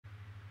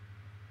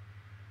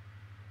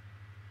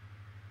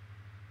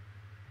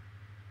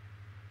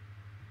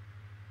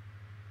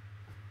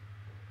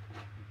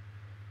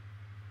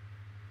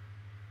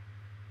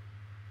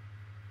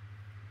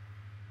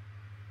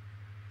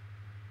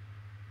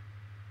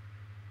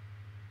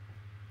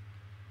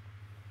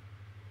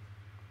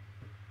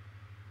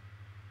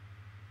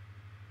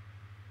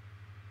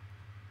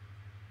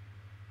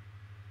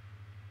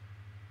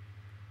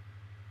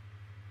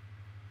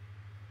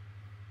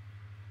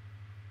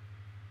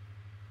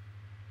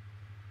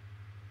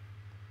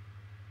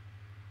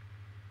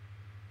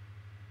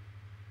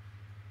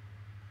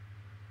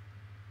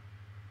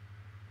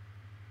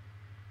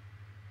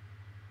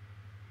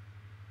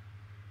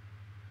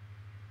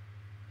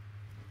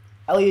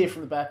Elliot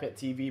from the Bear Pit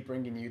TV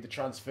bringing you the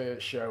transfer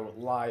show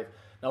live.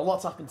 Now,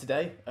 lots happened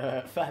today.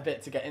 Fair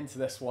bit to get into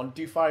this one.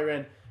 Do fire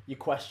in your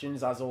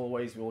questions. As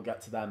always, we will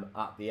get to them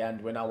at the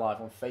end. We're now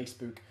live on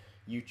Facebook,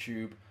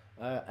 YouTube,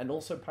 and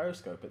also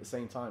Periscope at the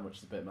same time, which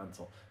is a bit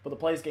mental. But the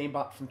players came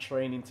back from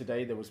training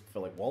today. There was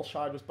Philip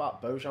Walshide was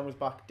back. Bojan was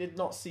back. Did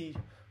not see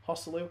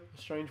Hosselu,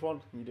 a strange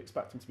one. You'd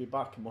expect him to be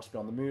back. He must be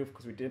on the move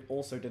because we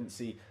didn't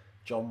see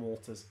John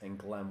Walters and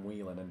Glenn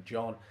Whelan. And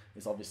John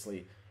is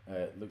obviously...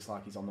 looks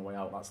like he's on the way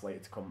out. That's later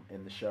to come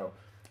in the show.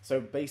 So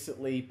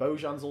basically,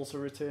 Bojan's also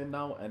returned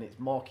now, and it's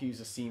Mark Hughes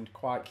has seemed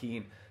quite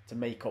keen to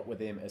make up with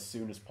him as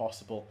soon as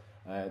possible.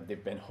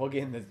 They've been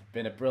hugging. There's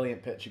been a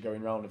brilliant picture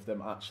going around of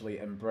them actually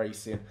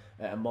embracing.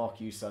 And Mark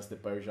Hughes says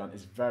that Bojan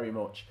is very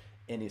much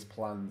in his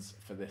plans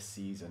for this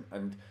season.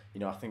 And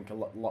I think a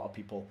lot of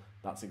people,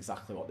 that's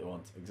exactly what they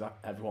want.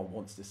 Everyone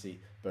wants to see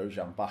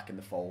Bojan back in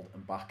the fold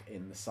and back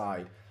in the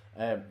side.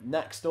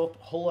 Next up,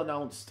 Hull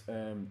announced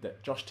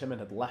that Josh Tymon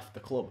had left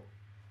the club.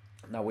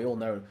 Now, we all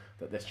know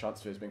that this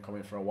transfer has been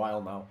coming for a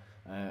while now,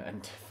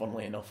 and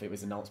funnily enough, it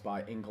was announced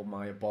by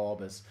Inglemeyer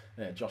Barbers,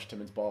 Josh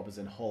Tymon's Barbers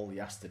in Hull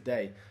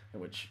yesterday,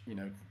 which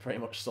pretty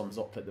much sums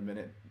up at the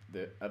minute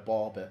that a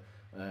barber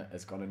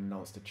has gone and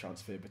announced a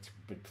transfer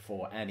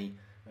before any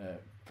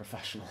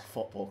professional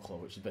football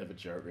club, which is a bit of a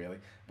joke really.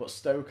 But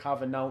Stoke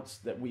have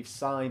announced that we've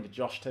signed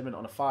Josh Tymon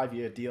on a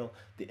 5-year deal,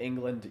 the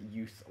England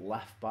youth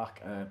left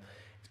back.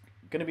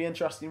 Going to be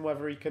interesting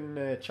whether he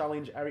can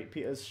challenge Eric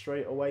Peters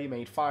straight away. He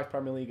made 5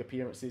 Premier League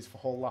appearances for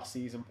Hull last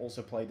season,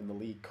 also played in the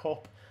League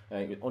Cup.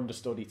 He was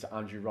understudy to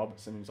Andrew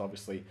Robertson, who's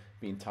obviously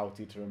being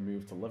touted to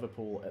move to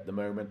Liverpool at the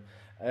moment.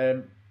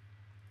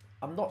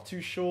 I'm not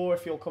too sure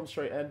if he'll come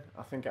straight in.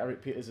 I think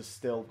Eric Peters is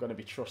still going to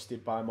be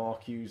trusted by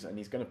Mark Hughes, and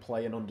he's going to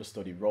play an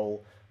understudy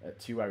role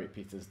to Eric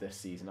Peters this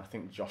season. I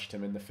think Josh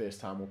Tymon, the first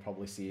time we'll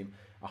probably see him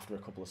after a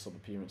couple of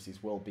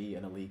sub-appearances, will be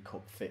in a League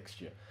Cup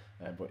fixture.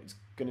 But it's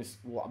going to.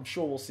 Well, I'm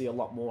sure we'll see a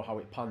lot more how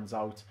it pans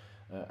out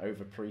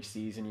over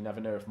pre-season. You never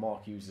know if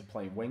Mark Hughes is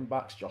playing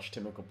wing-backs. Josh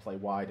Tymon could play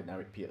wide and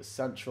Eric Peters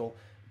central.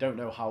 Don't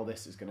know how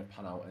this is going to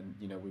pan out, and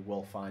we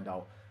will find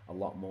out a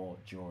lot more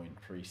during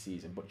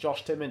pre-season. But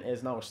Josh Tymon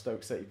is now a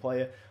Stoke City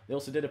player. They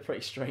also did a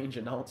pretty strange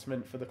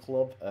announcement for the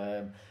club.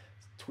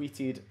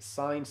 Tweeted,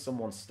 signed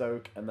someone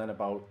Stoke, and then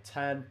about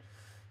 10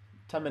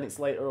 minutes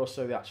later or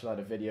so, they actually had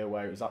a video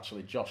where it was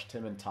actually Josh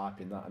Tymon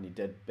typing that, and he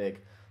did big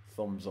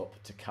thumbs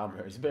up to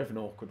camera. It's a bit of an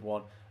awkward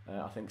one.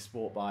 I think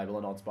Sport Bible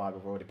and Odds Bible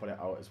have already put it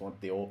out as one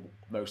of the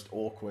most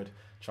awkward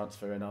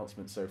transfer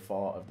announcements so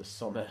far of the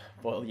summer.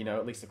 But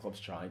at least the club's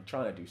trying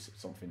to do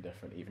something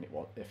different, even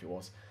if it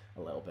was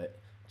a little bit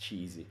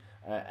cheesy.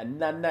 And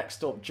then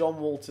next up, John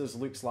Walters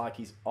looks like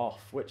he's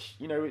off, which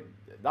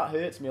that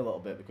hurts me a little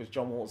bit because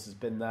John Walters has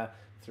been there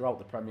throughout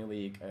the Premier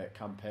League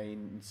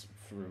campaigns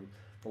through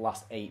the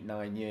last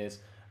 8-9 years,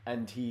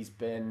 and he's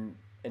been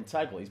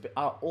integral. He's been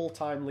our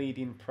all-time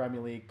leading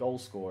Premier League goal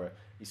scorer.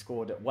 He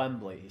scored at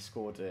Wembley. He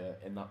scored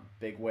in that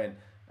big win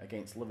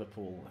against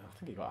Liverpool. I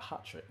think he got a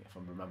hat-trick, if I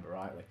remember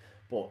rightly.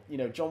 But,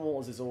 John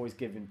Walters has always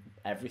given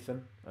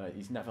everything.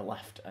 He's never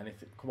left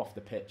anything, come off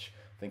the pitch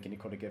thinking he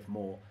could have given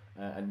more.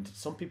 And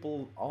some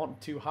people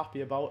aren't too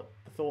happy about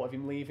the thought of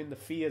him leaving. The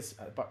fears,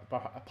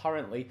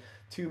 apparently,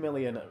 2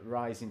 million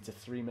rising to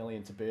 3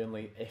 million to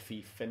Burnley if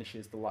he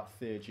finishes the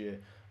third year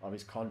of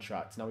his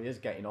contract. Now, he is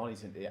getting on.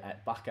 He's at the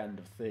back end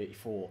of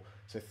 34.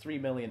 So 3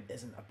 million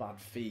isn't a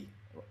bad fee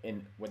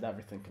with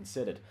everything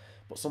considered.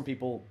 But some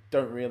people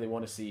don't really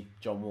want to see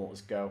John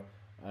Walters go.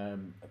 I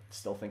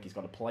still think he's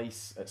got a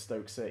place at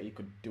Stoke City. He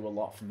could do a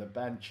lot from the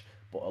bench.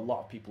 But a lot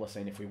of people are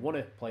saying if we want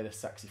to play the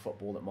sexy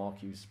football that Mark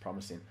Hughes is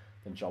promising,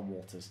 then John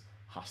Walters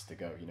has to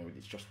go.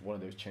 It's just one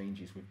of those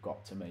changes we've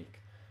got to make.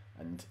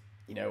 And,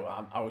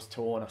 I was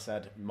torn. I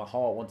said my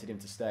heart wanted him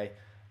to stay.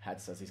 Head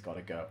says he's got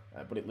to go.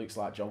 But it looks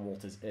like John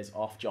Walters is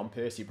off. John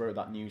Percy broke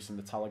that news from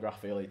the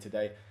Telegraph earlier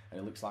today, and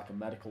it looks like a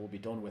medical will be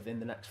done within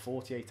the next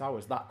 48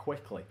 hours, that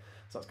quickly.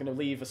 So that's going to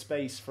leave a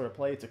space for a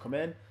player to come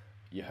in.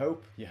 You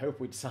hope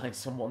we'd sign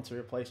someone to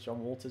replace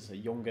John Walters, a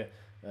younger,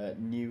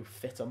 new,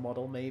 fitter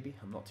model maybe.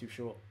 I'm not too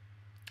sure.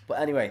 But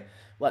anyway,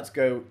 let's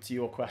go to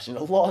your question.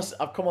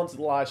 I've come onto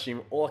the live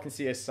stream. All I can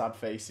see is sad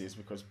faces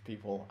because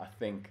people, I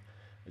think,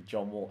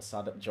 are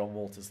sad at John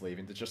Walters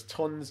leaving. There's just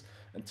tons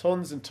and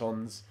tons and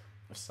tons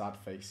of sad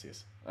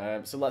faces.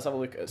 So let's have a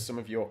look at some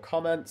of your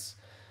comments.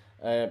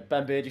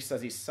 Ben Burgess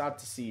says he's sad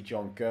to see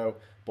John go,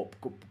 but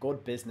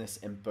good business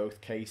in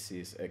both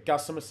cases.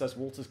 Gaz Summers says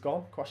Walter's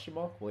gone? Question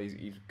mark. Well,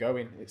 he's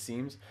going, it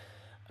seems.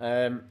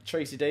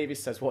 Tracy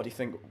Davis says, what do you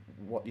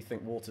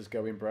think Walter's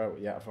going, bro?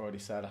 Yeah, I've already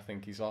said I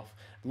think he's off.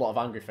 A lot of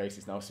angry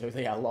faces now, so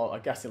yeah, I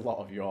guess a lot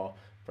of you are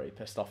pretty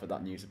pissed off at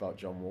that news about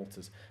John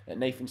Walters.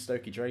 Nathan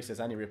Stokey Dre says,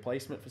 any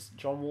replacement for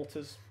John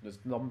Walters? There's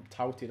none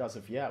touted as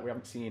of yet. We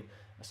haven't seen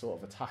a sort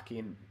of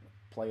attacking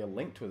player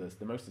linked with us.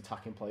 The most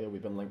attacking player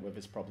we've been linked with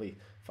is probably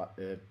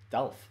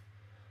Delph.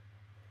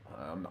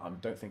 I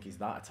don't think he's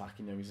that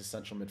attacking. He's a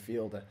central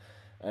midfielder.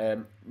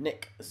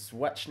 Nick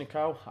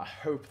Zwetchnikow, I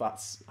hope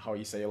that's how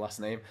you say your last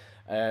name,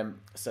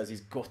 says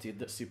he's gutted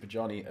that Super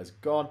Johnny has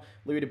gone.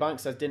 Louis DeBank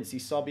says, didn't see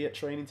Sobby at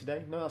training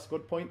today. No, that's a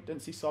good point.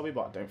 Didn't see Sobby,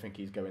 but I don't think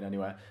he's going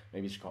anywhere.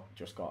 Maybe he's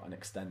just got an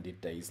extended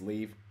day's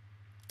leave.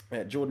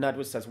 Jordan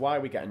Edwards says, why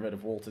are we getting rid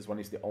of Walters when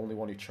he's the only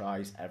one who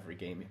tries every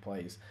game he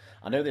plays?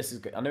 I know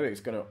that move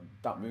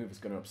is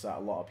going to upset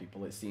a lot of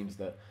people. It seems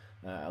that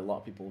a lot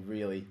of people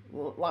really,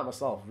 like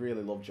myself,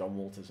 really love John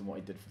Walters and what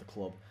he did for the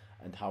club,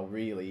 and how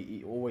really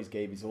he always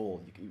gave his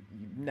all. You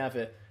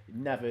never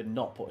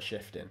not put a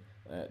shift in,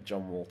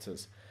 John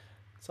Walters.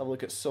 Let's have a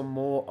look at some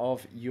more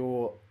of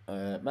your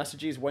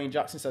messages. Wayne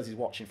Jackson says he's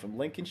watching from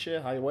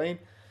Lincolnshire. Hi, Wayne.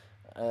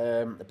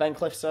 Ben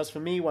Cliff says,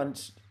 for me, when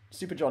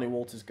Super Johnny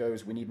Walters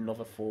goes, we need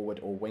another forward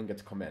or winger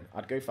to come in.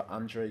 I'd go for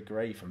Andre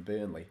Gray from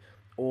Burnley,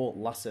 or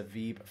Lasse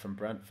Veeb from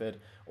Brentford,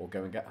 or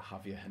go and get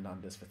Javier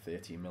Hernandez for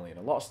 13 million.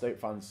 A lot of Stoke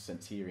fans,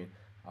 since hearing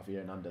Javier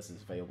Hernandez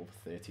is available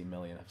for 13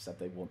 million, have said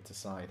they want to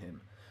sign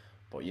him.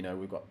 But, you know,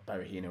 we've got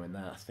Berahino in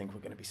there. I think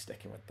we're going to be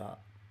sticking with that.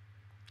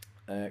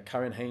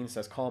 Karen Haynes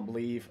says, can't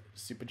believe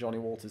Super Johnny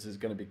Walters is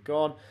going to be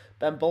gone.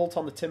 Ben Bolt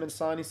on the Tymon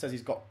signing says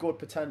he's got good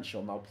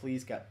potential. Now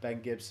please get Ben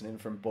Gibson in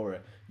from Borough.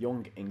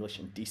 Young, English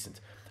and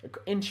decent.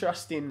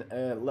 Interesting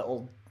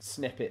little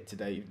snippet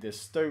today. The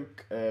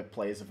Stoke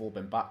players have all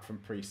been back from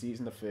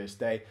pre-season the first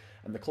day,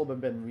 and the club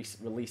have been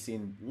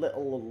releasing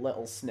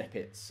little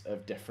snippets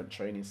of different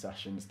training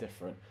sessions,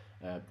 different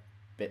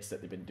bits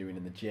that they've been doing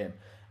in the gym.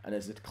 And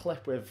there's a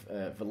clip with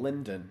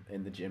Verlinden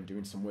in the gym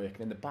doing some work,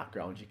 and in the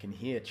background you can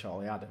hear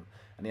Charlie Adam,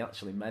 and he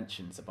actually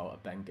mentions about a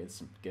Ben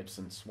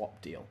Gibson swap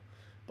deal.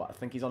 But I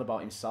think he's on about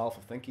himself.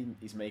 I think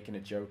he's making a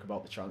joke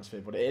about the transfer,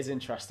 but it is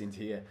interesting to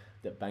hear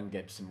that Ben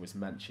Gibson was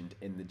mentioned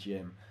in the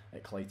gym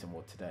at Clayton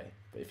Wood today.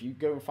 But if you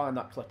go and find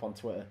that clip on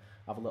Twitter,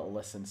 have a little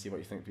listen, see what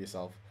you think for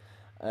yourself.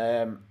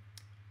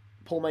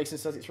 Paul Mason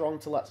says it's wrong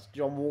to let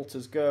John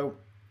Walters go.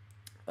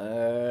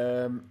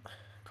 A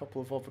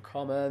couple of other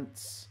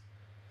comments.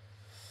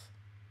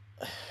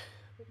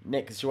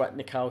 Nick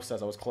Zwetnikow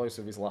says I was close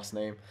with his last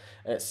name.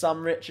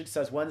 Sam Richard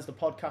says, when's the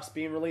podcast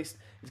being released?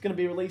 It's going to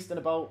be released in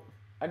about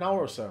an hour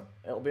or so.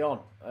 It'll be on.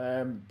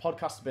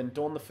 Podcasts have been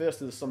done. The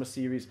first of the summer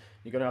series.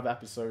 You're going to have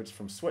episodes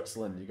from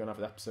Switzerland. You're going to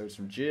have episodes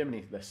from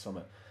Germany this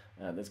summer.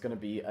 There's going to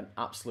be an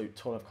absolute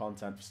ton of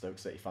content for Stoke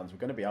City fans. We're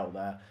going to be out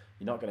there.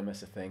 You're not going to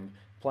miss a thing.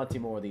 Plenty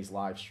more of these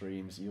live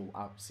streams. You'll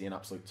see an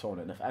absolute ton.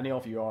 And if any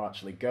of you are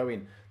actually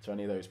going to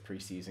any of those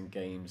pre-season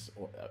games,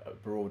 or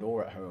abroad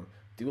or at home,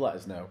 do let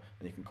us know,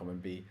 and you can come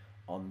and be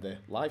on the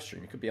live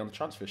stream. You could be on the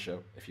transfer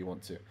show if you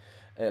want to.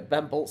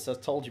 Ben Bolt says,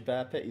 told you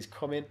Bear Pit, he's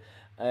coming.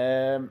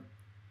 There's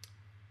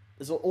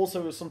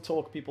also some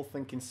talk of people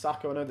thinking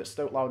Sacco. I know that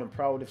Stoke Loud and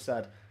Proud have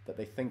said that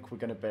they think we're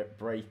going to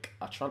break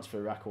a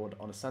transfer record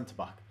on a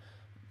centre-back.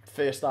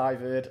 First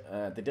I've heard,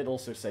 they did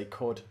also say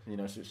could,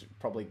 so it's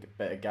probably a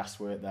bit of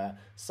guesswork there.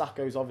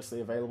 Sacco's obviously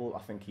available. I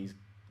think he's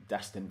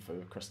destined for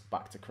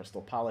back to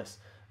Crystal Palace.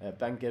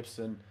 Ben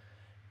Gibson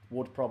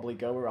would probably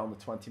go around the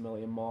 20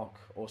 million mark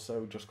or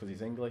so, just because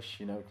he's English.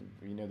 You know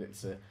that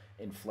it's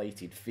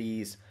inflated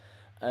fees.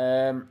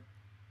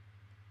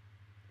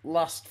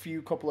 Last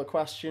few couple of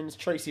questions.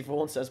 Tracy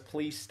Vaughan says,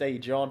 please stay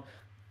John.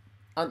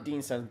 Ant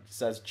Dean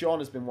says, John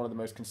has been one of the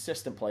most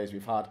consistent players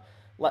we've had.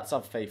 Let's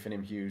have faith in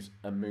him, Hughes,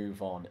 and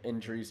move on.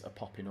 Injuries are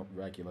popping up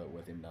regular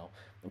with him now.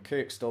 And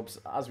Kirk Stubbs,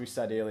 as we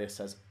said earlier,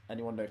 says,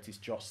 anyone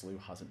noticed Joslu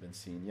hasn't been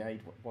seen? Yeah, he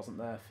wasn't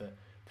there for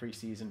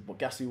pre-season, but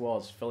guess who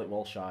was? Philip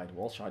Walshide.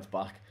 Walshide's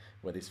back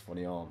with his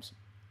funny arms.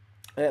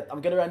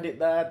 I'm going to end it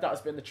there. That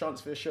has been the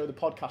Transfer Show. The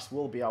podcast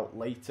will be out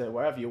later.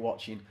 Wherever you're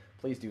watching,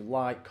 please do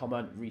like,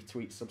 comment,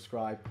 retweet,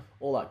 subscribe,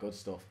 all that good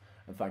stuff.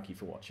 And thank you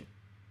for watching.